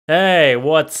Hey,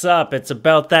 what's up? It's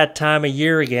about that time of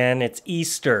year again. It's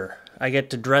Easter. I get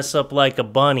to dress up like a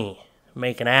bunny,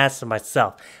 make an ass of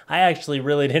myself. I actually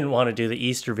really didn't want to do the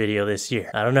Easter video this year.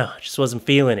 I don't know, I just wasn't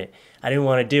feeling it. I didn't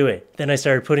want to do it. Then I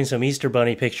started putting some Easter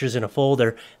bunny pictures in a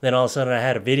folder. Then all of a sudden I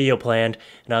had a video planned,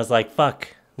 and I was like, fuck,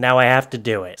 now I have to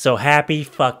do it. So happy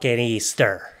fucking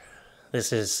Easter.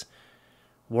 This is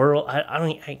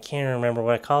I can't remember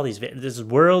what I call these videos. This is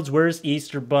World's Worst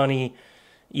Easter Bunny,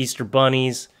 Easter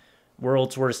Bunnies,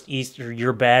 World's Worst Easter,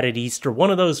 You're Bad at Easter.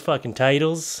 One of those fucking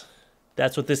titles.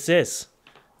 That's what this is.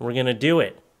 We're gonna do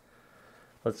it.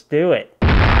 Let's do it.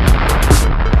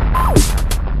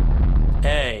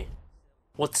 Hey,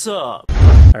 what's up?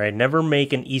 Alright, never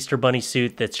make an Easter bunny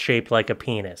suit that's shaped like a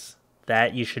penis.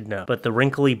 That you should know. But the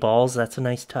wrinkly balls, that's a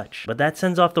nice touch. But that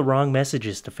sends off the wrong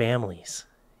messages to families.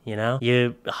 You know?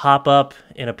 You hop up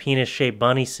in a penis-shaped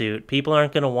bunny suit, people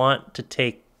aren't gonna want to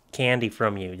take candy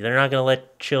from you. They're not gonna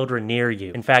let children near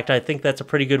you. In fact, I think that's a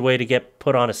pretty good way to get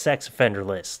put on a sex offender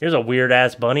list. Here's a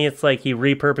weird-ass bunny. It's like he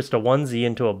repurposed a onesie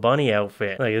into a bunny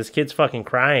outfit. Like, this kid's fucking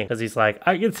crying because he's like,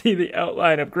 I can see the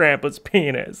outline of Grandpa's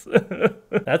penis.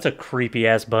 That's a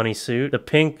creepy-ass bunny suit. The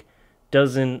pink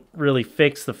doesn't really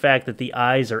fix the fact that the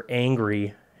eyes are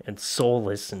angry and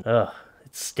soulless and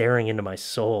it's staring into my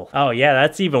soul. Oh yeah,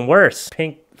 that's even worse.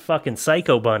 Pink fucking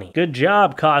psycho bunny. Good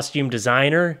job, costume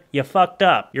designer. You fucked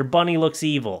up. Your bunny looks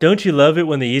evil. Don't you love it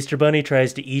when the Easter bunny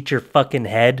tries to eat your fucking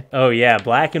head? Oh yeah,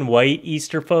 black and white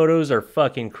Easter photos are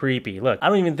fucking creepy. Look, I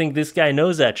don't even think this guy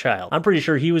knows that child. I'm pretty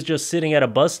sure he was just sitting at a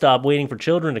bus stop waiting for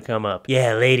children to come up.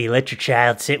 Yeah, lady, let your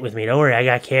child sit with me. Don't worry, I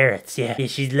got carrots. Yeah,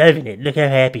 she's loving it. Look how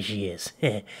happy she is.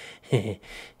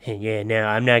 Yeah, no,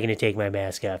 I'm not going to take my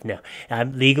mask off. No,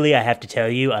 legally, I have to tell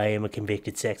you, I am a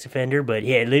convicted sex offender, but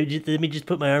yeah, let me just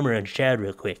put my arm around your child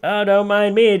real quick. Oh, don't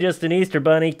mind me, just an Easter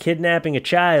bunny kidnapping a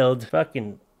child.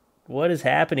 Fucking, what is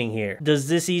happening here? Does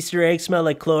this Easter egg smell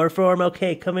like chloroform?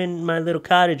 Okay, come in my little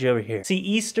cottage over here. See,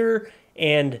 Easter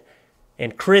and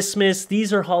Christmas,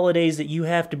 these are holidays that you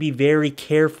have to be very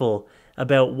careful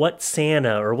about what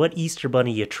Santa or what Easter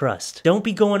bunny you trust. Don't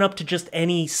be going up to just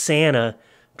any Santa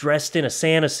dressed in a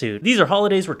Santa suit. These are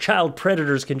holidays where child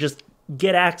predators can just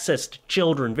get access to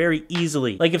children very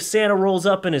easily. Like if Santa rolls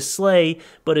up in his sleigh,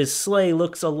 but his sleigh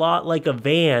looks a lot like a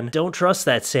van, don't trust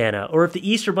that Santa. Or if the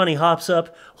Easter bunny hops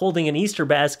up holding an Easter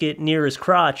basket near his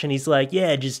crotch and he's like,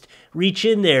 yeah, just reach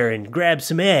in there and grab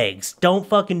some eggs. Don't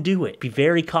fucking do it. Be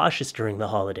very cautious during the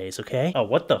holidays, okay? Oh,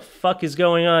 what the fuck is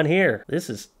going on here? I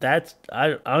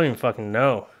don't even fucking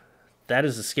know. That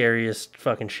is the scariest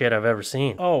fucking shit I've ever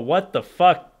seen. Oh, what the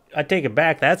fuck? I take it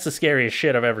back. That's the scariest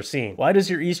shit I've ever seen. Why does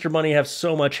your Easter bunny have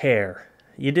so much hair?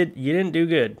 You didn't do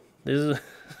good.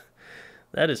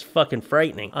 That is fucking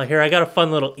frightening. Oh, here, I got a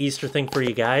fun little Easter thing for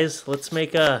you guys. Let's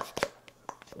make a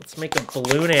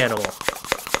balloon animal.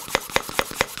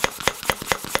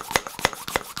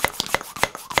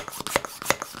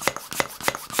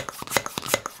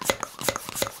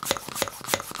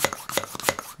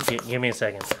 Give me a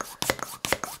second.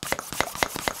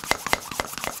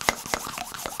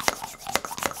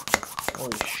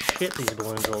 Holy shit, these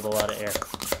balloons hold a lot of air.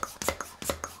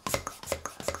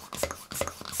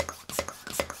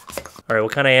 Alright,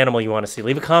 what kind of animal you want to see?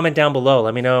 Leave a comment down below.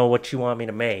 Let me know what you want me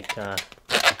to make.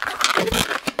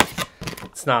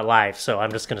 It's not live, so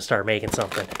I'm just going to start making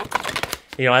something.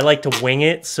 You know, I like to wing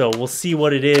it, so we'll see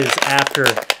what it is after.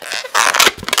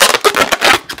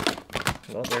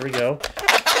 Well, there we go.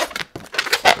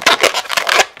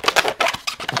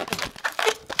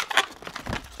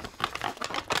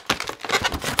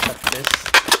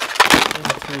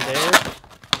 There.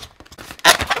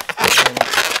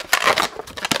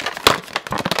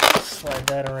 And slide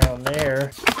that around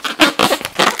there.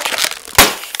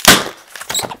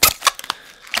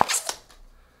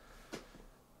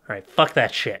 Alright, fuck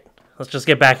that shit. Let's just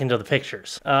get back into the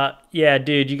pictures. Yeah,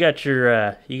 dude, you got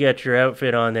your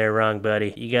outfit on there wrong,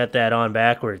 buddy. You got that on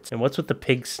backwards. And what's with the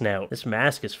pig snout? This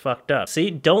mask is fucked up. See,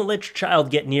 don't let your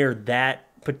child get near that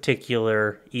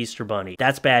particular Easter bunny.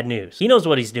 That's bad news. He knows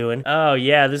what he's doing. Oh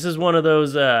yeah, this is one of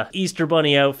those Easter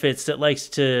bunny outfits that likes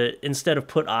to, instead of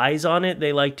put eyes on it,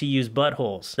 they like to use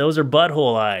buttholes. Those are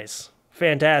butthole eyes.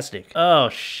 Fantastic. Oh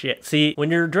shit. See,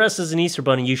 when you're dressed as an Easter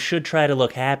bunny, you should try to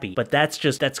look happy, but that's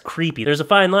creepy. There's a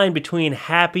fine line between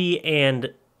happy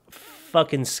and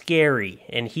fucking scary,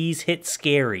 and he's hit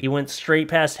scary. He went straight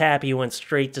past happy, he went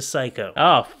straight to psycho.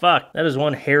 Oh fuck, that is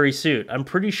one hairy suit. I'm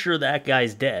pretty sure that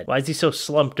guy's dead. Why is he so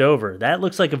slumped over? That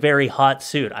looks like a very hot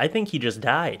suit. I think he just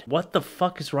died. What the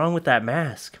fuck is wrong with that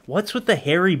mask? What's with the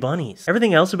hairy bunnies?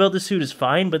 Everything else about the suit is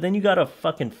fine, but then you got a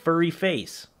fucking furry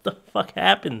face. What the fuck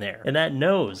happened there? And that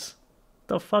nose.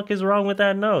 The fuck is wrong with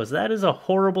that nose? That is a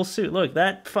horrible suit. Look,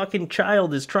 that fucking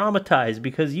child is traumatized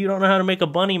because you don't know how to make a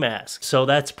bunny mask. So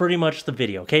that's pretty much the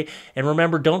video, okay? And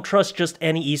remember, don't trust just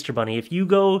any Easter bunny. If you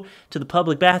go to the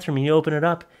public bathroom and you open it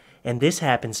up, and this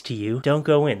happens to you, don't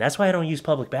go in. That's why I don't use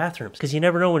public bathrooms, because you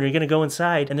never know when you're going to go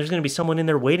inside and there's going to be someone in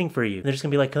there waiting for you. And they're just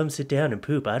going to be like, come sit down and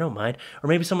poop, I don't mind. Or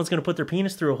maybe someone's going to put their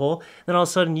penis through a hole, and then all of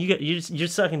a sudden you're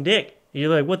sucking dick.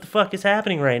 You're like, what the fuck is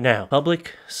happening right now?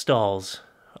 Public stalls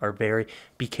are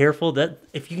be careful that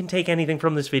if you can take anything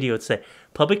from this video, it's that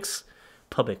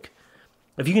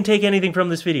if you can take anything from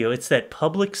this video, it's that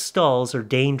public stalls are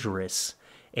dangerous.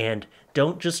 And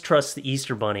don't just trust the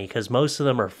Easter Bunny, because most of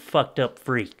them are fucked up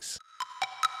freaks.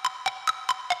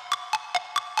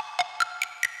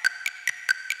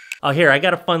 Oh, here, I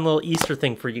got a fun little Easter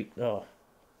thing for you. Oh.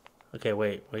 Okay,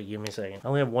 wait, give me a second. I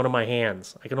only have one of my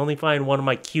hands. I can only find one of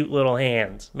my cute little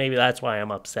hands. Maybe that's why I'm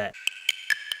upset.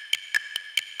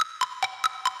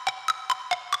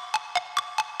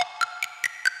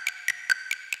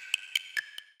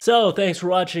 So, thanks for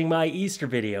watching my Easter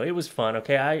video. It was fun,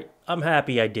 okay? I'm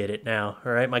happy I did it now,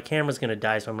 alright? My camera's gonna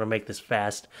die, so I'm gonna make this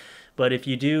fast. But if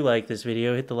you do like this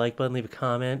video, hit the like button, leave a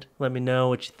comment. Let me know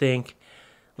what you think.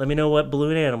 Let me know what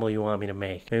balloon animal you want me to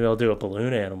make. Maybe I'll do a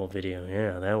balloon animal video.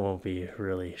 Yeah, that won't be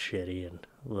really shitty and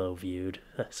low viewed.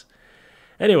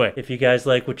 Anyway, if you guys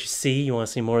like what you see, you want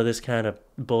to see more of this kind of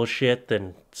bullshit,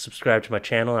 then subscribe to my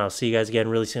channel. I'll see you guys again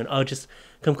really soon. Oh, just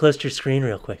come close to your screen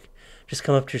real quick. Just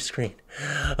come up to your screen.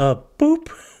 Boop.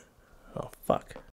 Oh, fuck.